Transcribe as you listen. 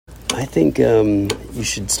I think you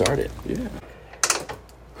should start it. Yeah.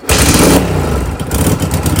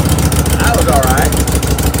 That was all right.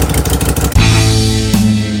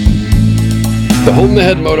 The Holding the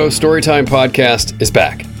Head Moto Storytime Podcast is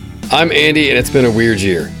back. I'm Andy, and it's been a weird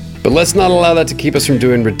year. But let's not allow that to keep us from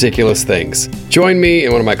doing ridiculous things. Join me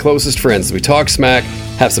and one of my closest friends as we talk smack,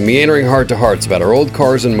 have some meandering heart-to-hearts about our old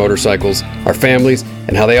cars and motorcycles, our families,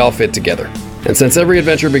 and how they all fit together. And since every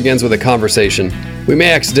adventure begins with a conversation, we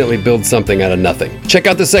may accidentally build something out of nothing. Check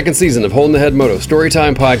out the second season of Holding the Head Moto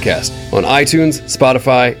Storytime Podcast on iTunes,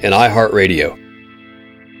 Spotify, and iHeartRadio.